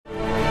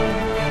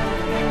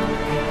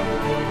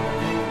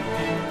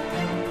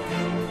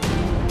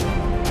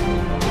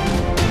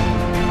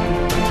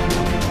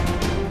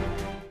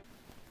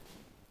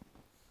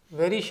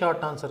Very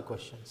short answer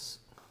questions.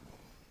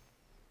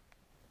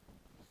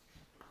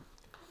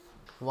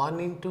 1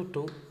 into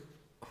 2,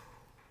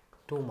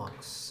 2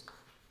 marks.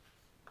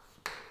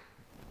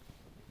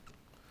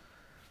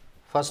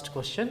 First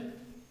question.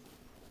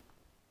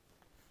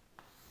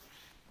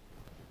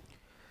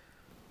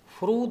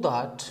 Prove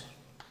that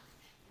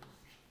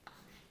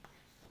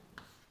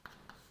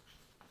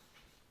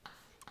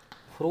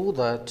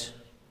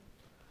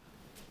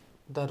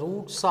the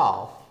roots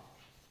of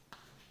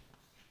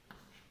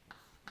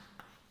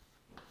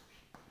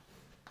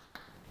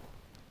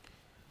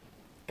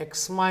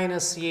x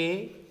minus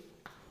a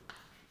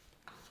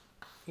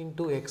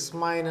into x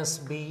minus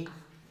b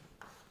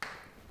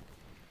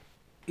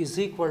is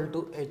equal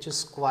to h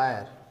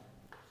square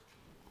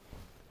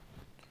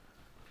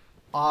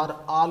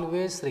are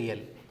always real.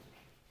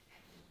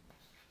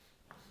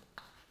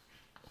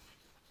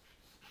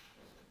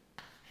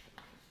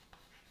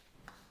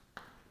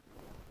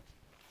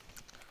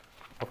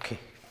 Okay.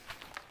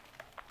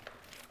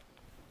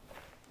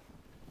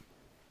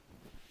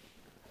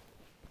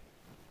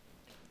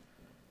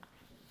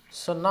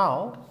 So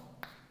now,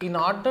 in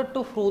order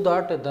to prove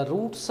that the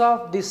roots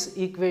of this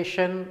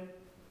equation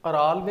are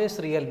always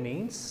real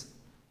means,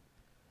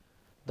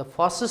 the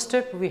first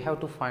step we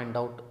have to find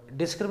out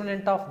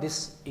discriminant of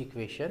this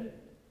equation.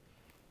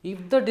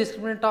 If the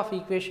discriminant of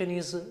equation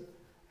is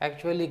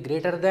actually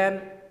greater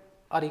than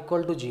or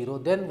equal to 0,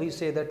 then we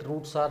say that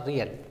roots are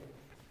real.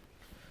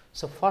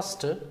 So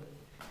first,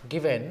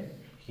 given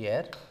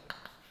here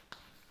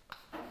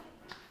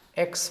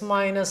x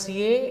minus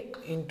a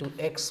into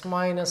x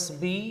minus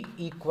b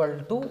equal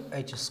to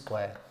h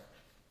square.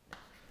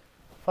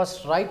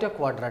 First write a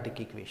quadratic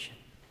equation.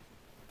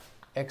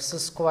 X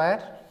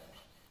square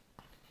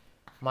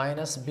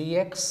minus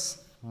bx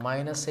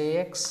minus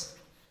ax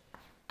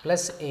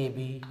plus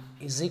ab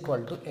is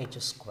equal to h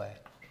square.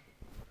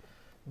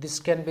 This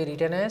can be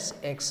written as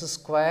x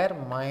square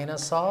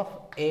minus of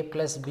a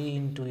plus b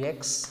into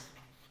x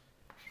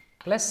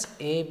plus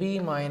ab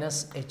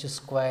minus h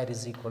square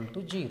is equal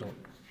to 0.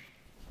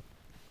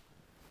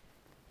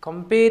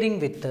 Comparing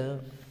with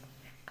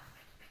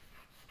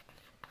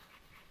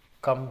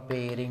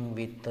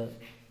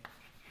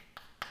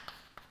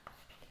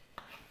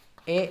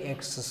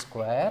ax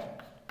square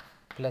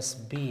plus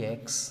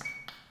bx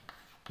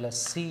plus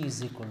c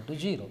is equal to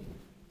 0.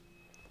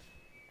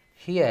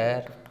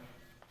 Here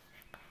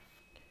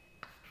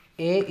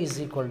a is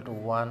equal to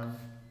 1,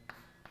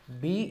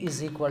 b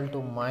is equal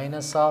to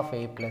minus of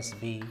a plus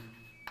b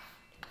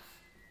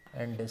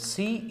and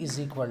c is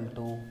equal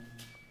to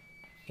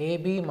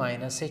ab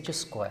minus h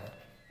square.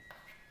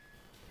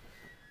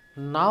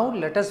 Now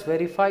let us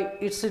verify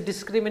its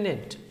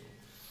discriminant.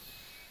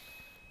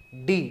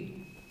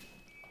 D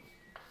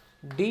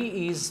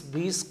is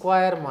b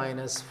square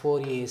minus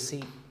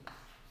 4ac.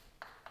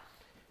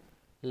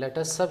 Let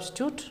us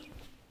substitute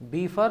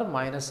b for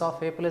minus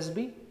of a plus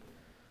b.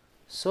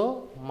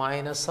 So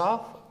minus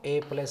of a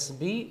plus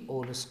b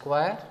whole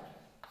square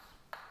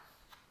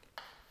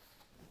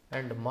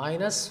and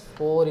minus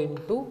 4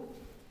 into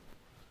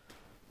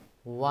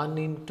 1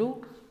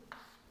 into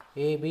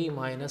ab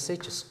minus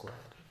h square.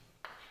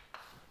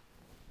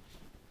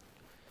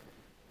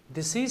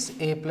 This is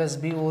a plus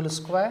b whole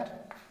square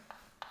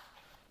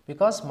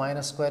because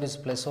minus square is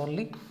plus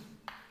only,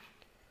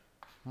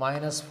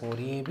 minus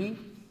 4ab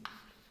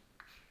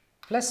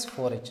plus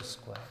 4h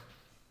square.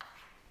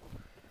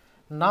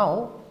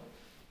 Now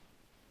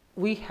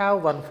we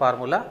have one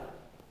formula.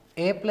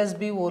 A plus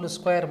b whole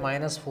square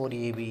minus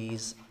 4ab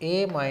is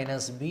a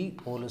minus b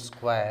whole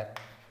square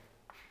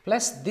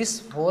plus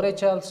this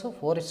 4h also,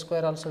 4h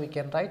square also we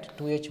can write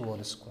 2h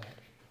whole square.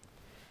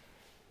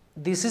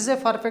 This is a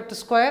perfect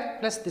square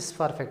plus this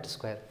perfect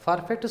square.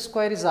 Perfect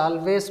square is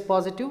always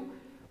positive.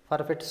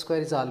 Perfect square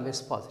is always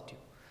positive.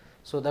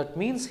 So that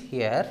means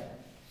here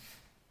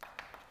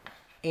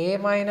a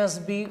minus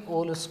b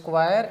whole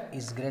square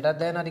is greater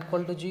than or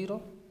equal to 0.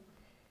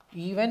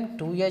 Even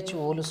 2h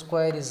whole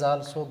square is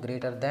also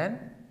greater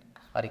than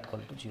or equal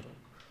to 0.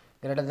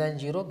 Greater than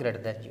 0, greater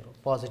than 0,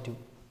 positive.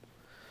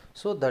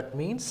 So that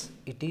means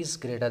it is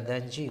greater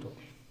than 0.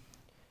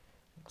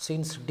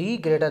 Since d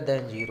greater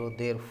than 0,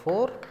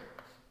 therefore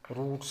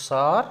roots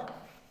are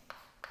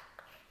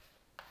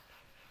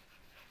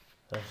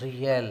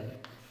real.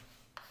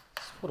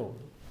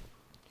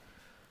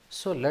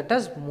 So let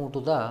us move to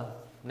the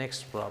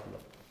next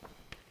problem.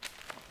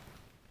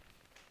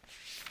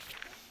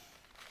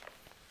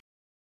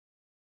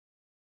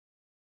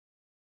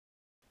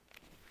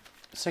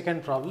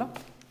 Second problem.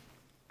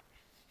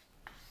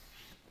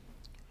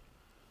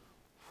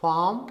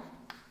 Form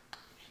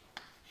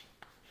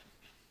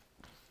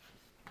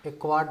a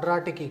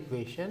quadratic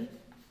equation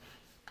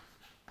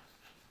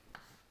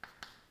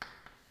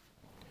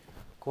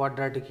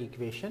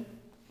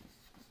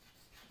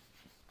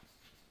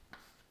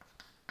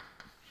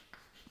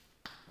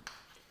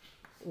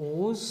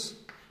whose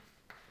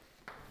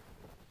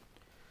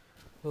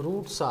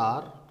roots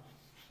are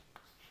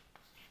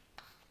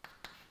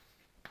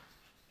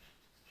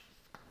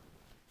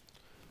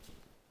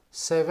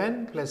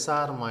seven plus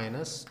or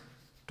minus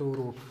 2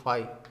 root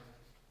 5.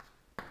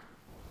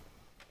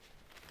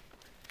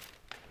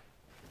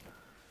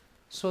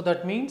 So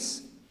that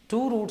means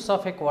two roots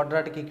of a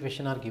quadratic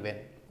equation are given.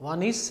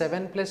 One is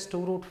 7 plus 2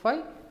 root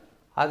 5,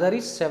 other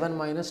is 7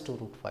 minus 2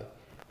 root 5.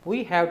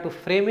 We have to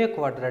frame a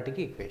quadratic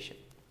equation.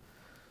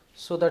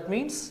 So that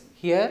means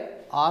here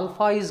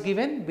alpha is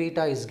given,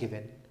 beta is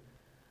given.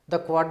 The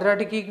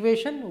quadratic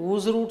equation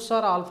whose roots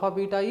are alpha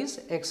beta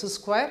is x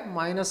square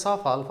minus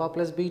of alpha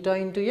plus beta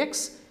into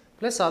x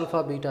plus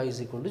alpha beta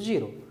is equal to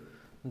 0.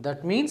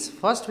 That means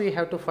first we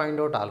have to find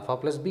out alpha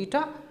plus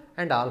beta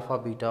and alpha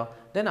beta,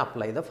 then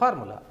apply the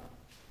formula.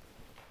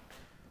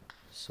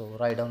 So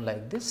write down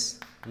like this,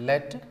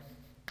 let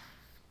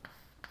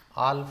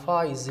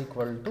alpha is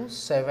equal to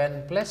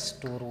 7 plus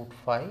 2 root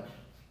 5,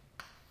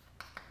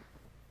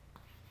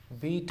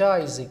 beta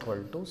is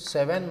equal to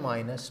 7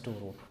 minus 2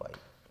 root 5.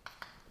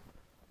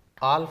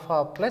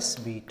 Alpha plus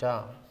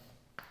beta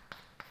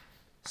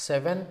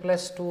 7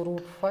 plus 2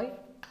 root 5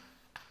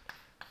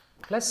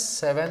 plus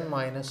 7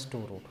 minus 2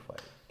 root 5,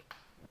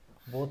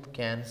 both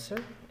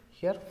cancelled,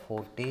 here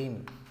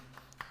 14.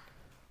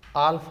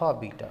 Alpha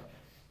beta,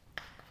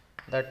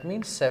 that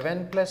means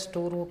 7 plus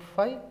 2 root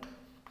 5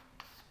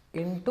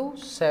 into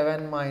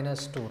 7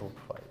 minus 2 root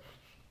 5.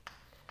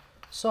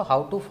 So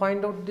how to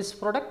find out this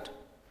product?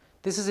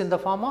 This is in the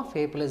form of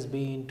a plus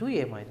b into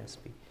a minus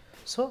b.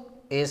 So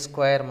a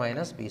square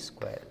minus b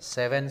square,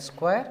 7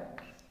 square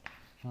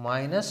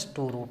minus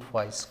 2 root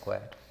 5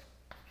 square,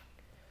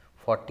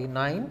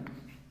 49,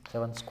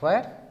 7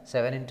 square,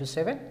 7 into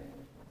 7,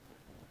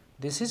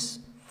 this is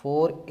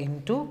 4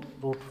 into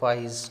root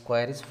 5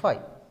 square is 5,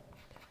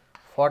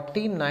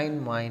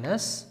 49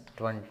 minus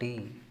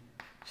 20,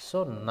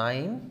 so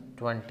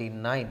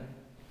 929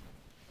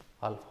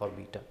 alpha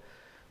beta.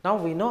 Now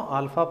we know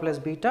alpha plus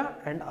beta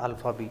and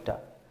alpha beta.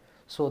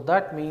 So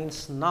that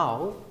means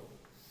now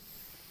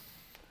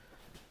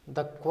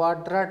the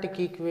quadratic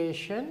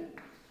equation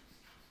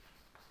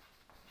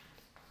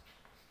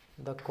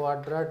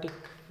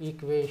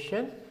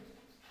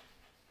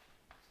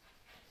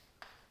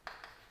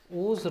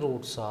whose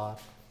roots are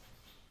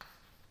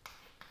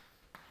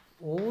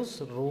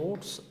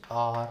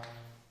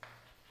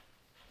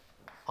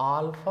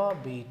alpha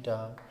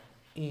beta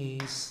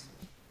is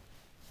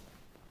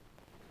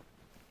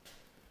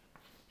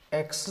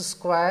x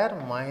square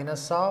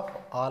minus of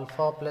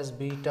alpha plus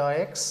beta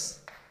x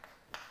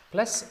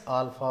plus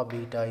alpha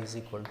beta is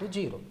equal to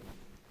 0.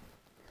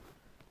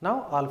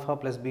 Now alpha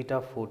plus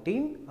beta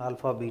 14,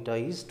 alpha beta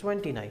is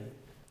 29.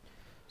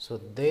 So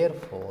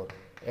therefore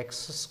x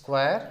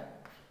square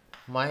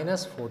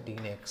minus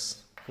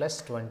 14x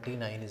plus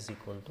 29 is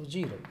equal to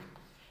 0.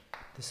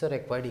 This is a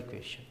required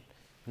equation.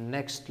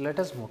 Next, let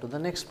us move to the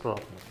next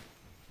problem.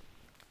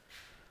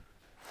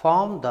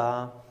 Form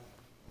the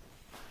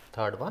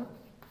third one.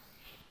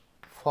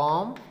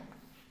 Form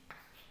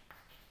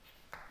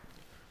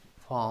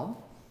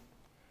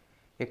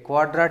a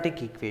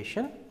quadratic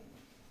equation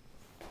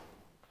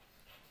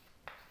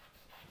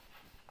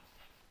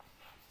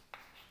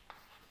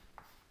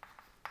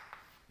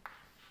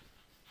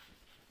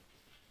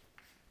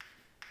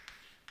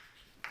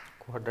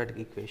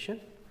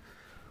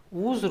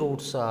whose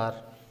roots are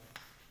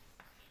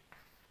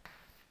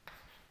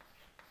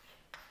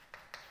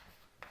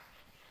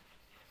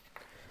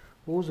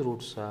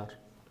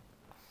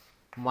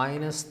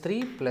minus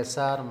 3 plus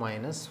or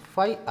minus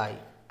 5i.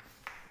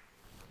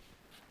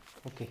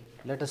 Okay,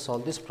 let us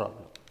solve this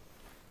problem.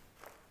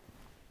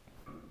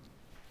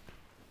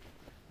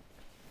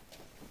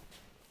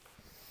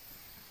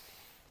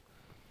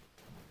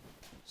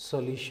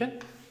 Solution.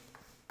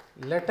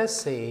 Let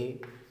us say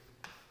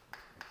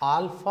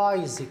alpha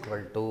is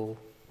equal to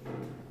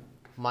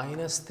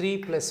minus 3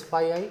 plus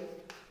 5i.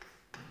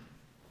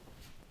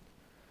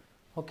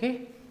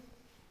 Okay.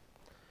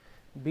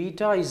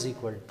 Beta is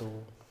equal to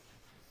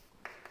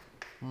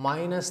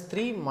minus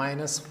 3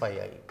 minus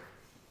 5i.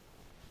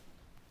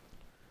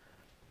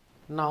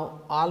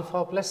 Now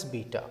alpha plus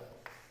beta,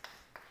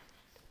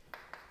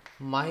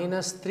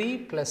 minus 3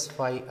 plus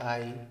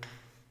 5i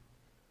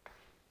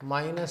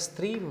minus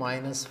 3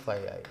 minus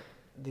 5i,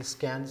 this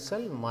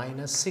cancel,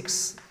 minus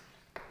 6.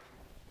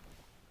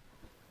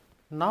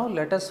 Now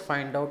let us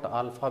find out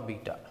alpha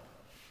beta.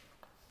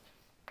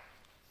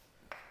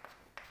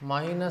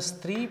 Minus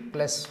 3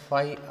 plus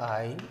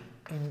 5i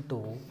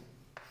into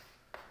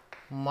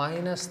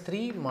minus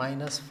 3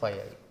 minus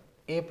 5i,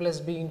 a plus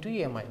b into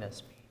a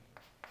minus b.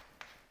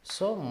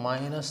 So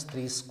minus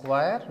 3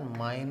 square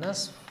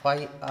minus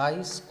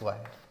 5i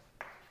square,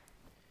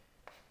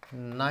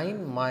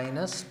 9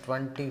 minus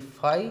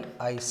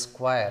 25i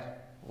square.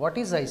 What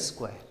is I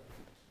square?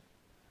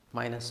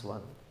 Minus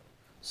 1.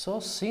 So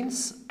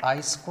since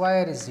I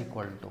square is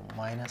equal to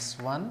minus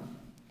 1,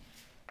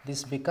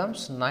 this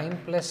becomes 9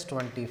 plus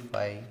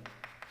 25,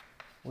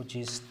 which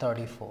is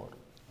 34.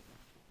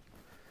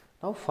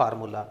 Now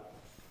formula.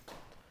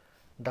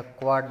 The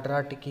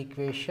quadratic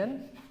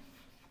equation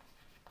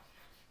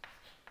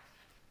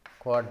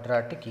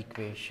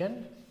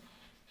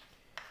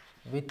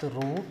with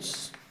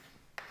roots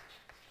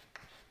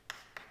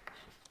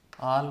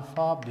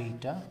alpha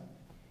beta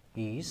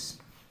is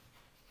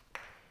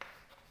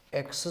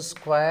x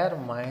square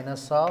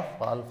minus of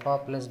alpha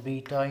plus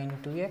beta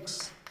into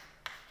x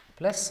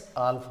plus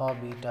alpha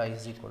beta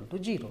is equal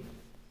to 0.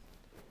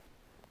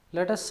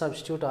 Let us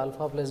substitute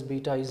alpha plus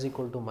beta is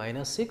equal to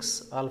minus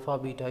 6, alpha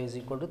beta is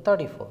equal to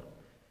 34.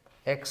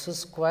 X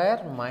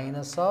square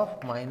minus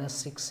of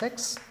minus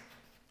 6x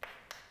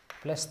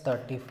plus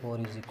 34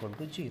 is equal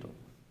to 0.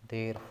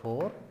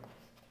 Therefore,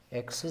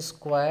 x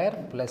square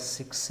plus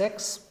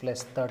 6x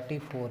plus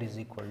 34 is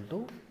equal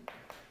to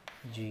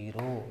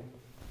 0.